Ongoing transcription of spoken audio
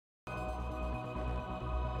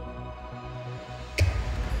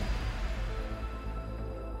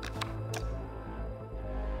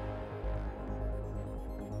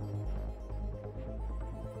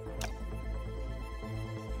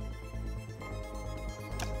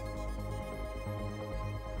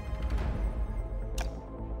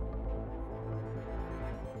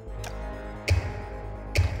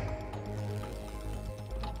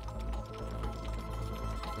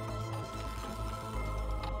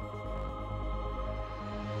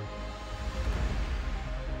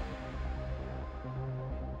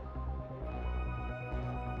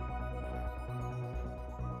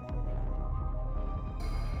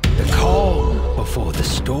before the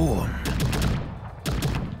storm.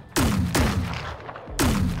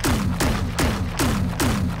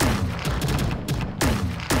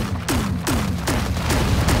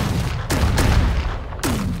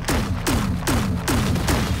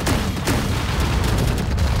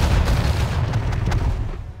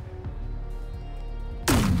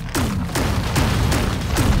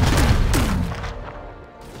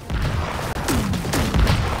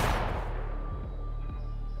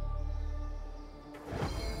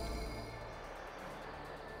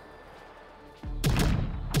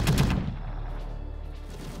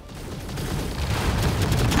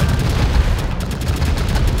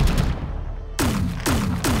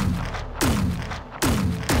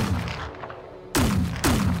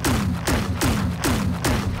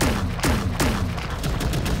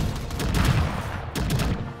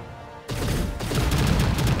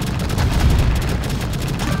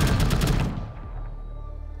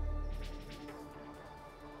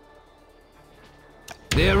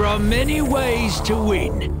 There are many ways to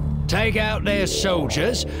win. Take out their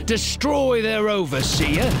soldiers, destroy their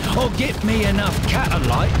overseer, or get me enough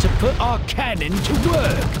catalyst to put our cannon to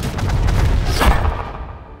work.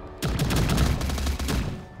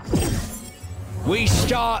 We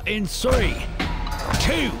start in 3,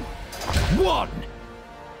 2, 1.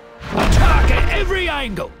 Attack at every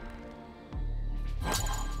angle.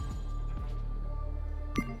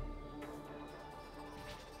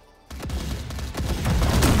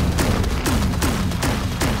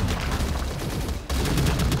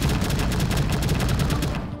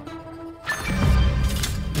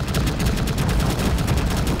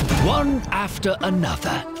 One after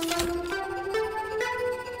another.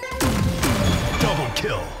 Double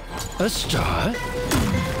kill. A star.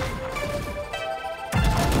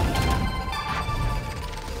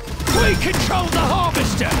 We control the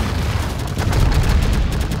harvester!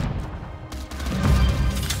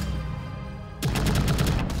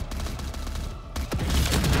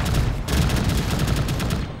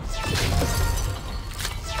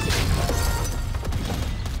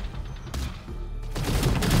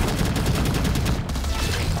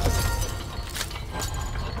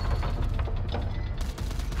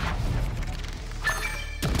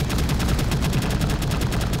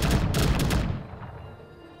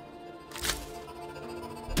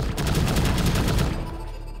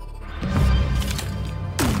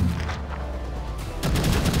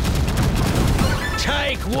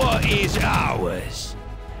 Take what is ours.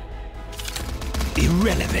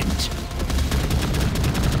 Irrelevant.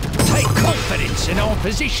 Take confidence in our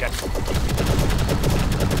position. A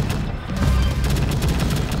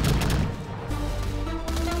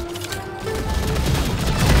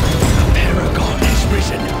paragon has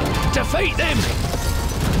risen. Defeat them!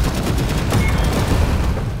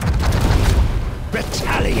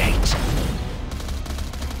 Retaliate!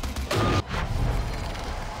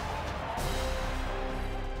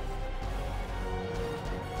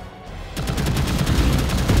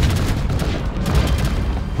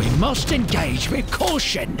 Must engage with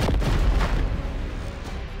caution.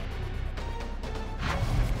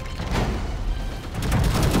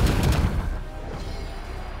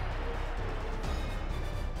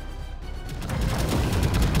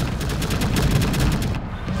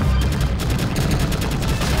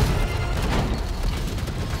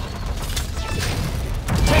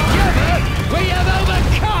 Together, we have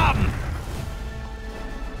overcome!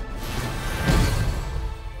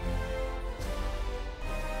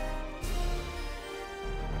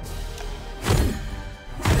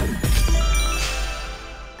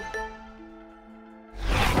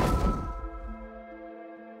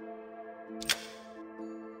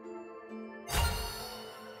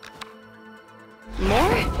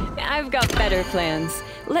 More? I've got better plans.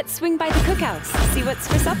 Let's swing by the cookhouse, see what's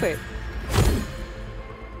for supper.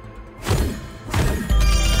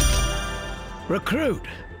 Recruit.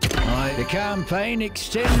 The campaign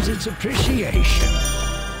extends its appreciation.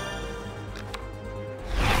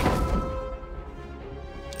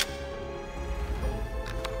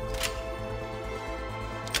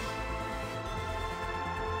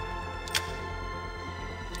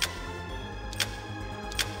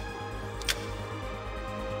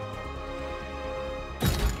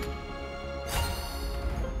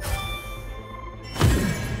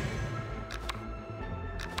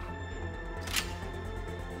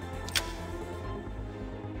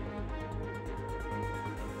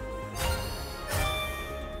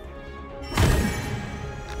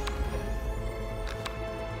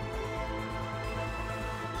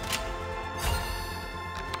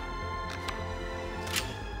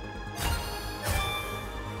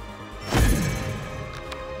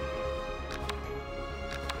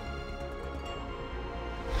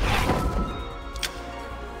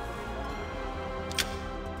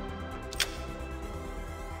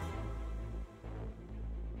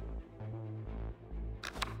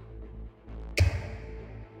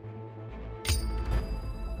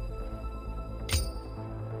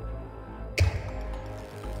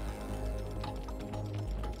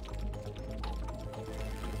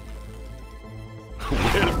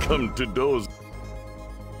 Welcome to those.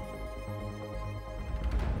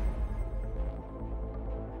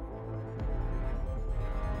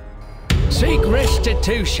 Seek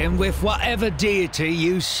restitution with whatever deity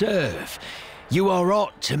you serve. You are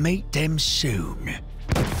ought to meet them soon.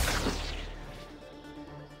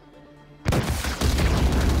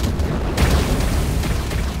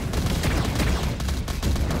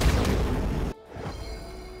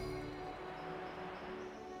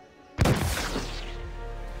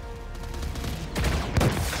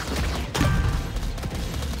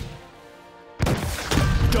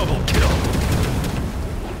 Double kill.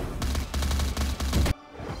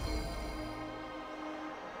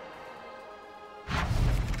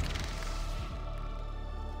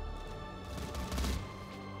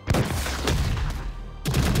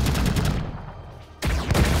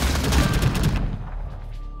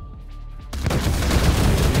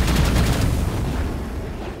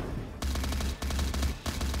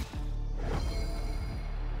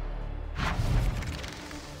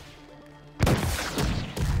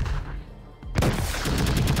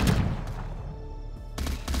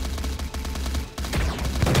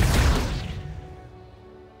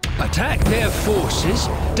 Attack their forces,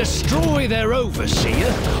 destroy their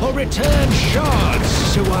overseer, or return shards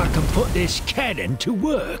so I can put this cannon to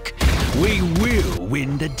work. We will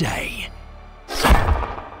win the day.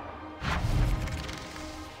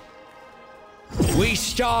 We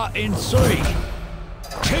start in 3,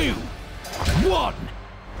 2, 1.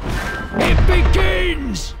 It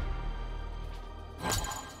begins!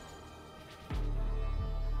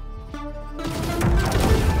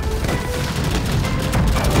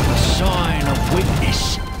 Sign of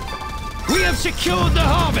weakness. We have secured the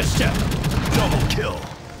harvester. Double kill.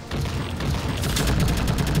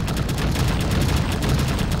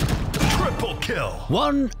 Triple kill.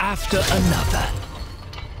 One after another.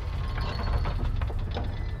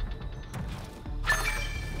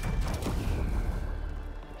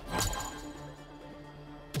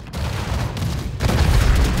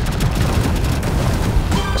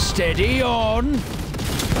 Steady on.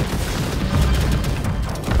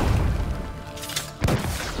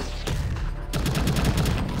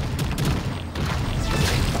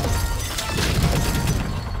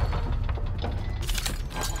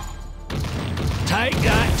 Take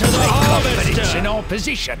that to the harvester in our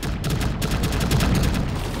position.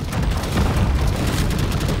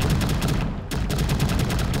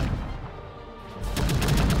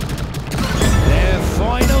 Their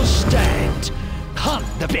final stand. Hunt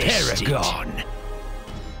the Paragon.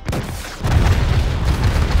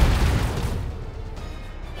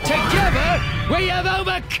 Together, we have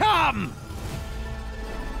overcome!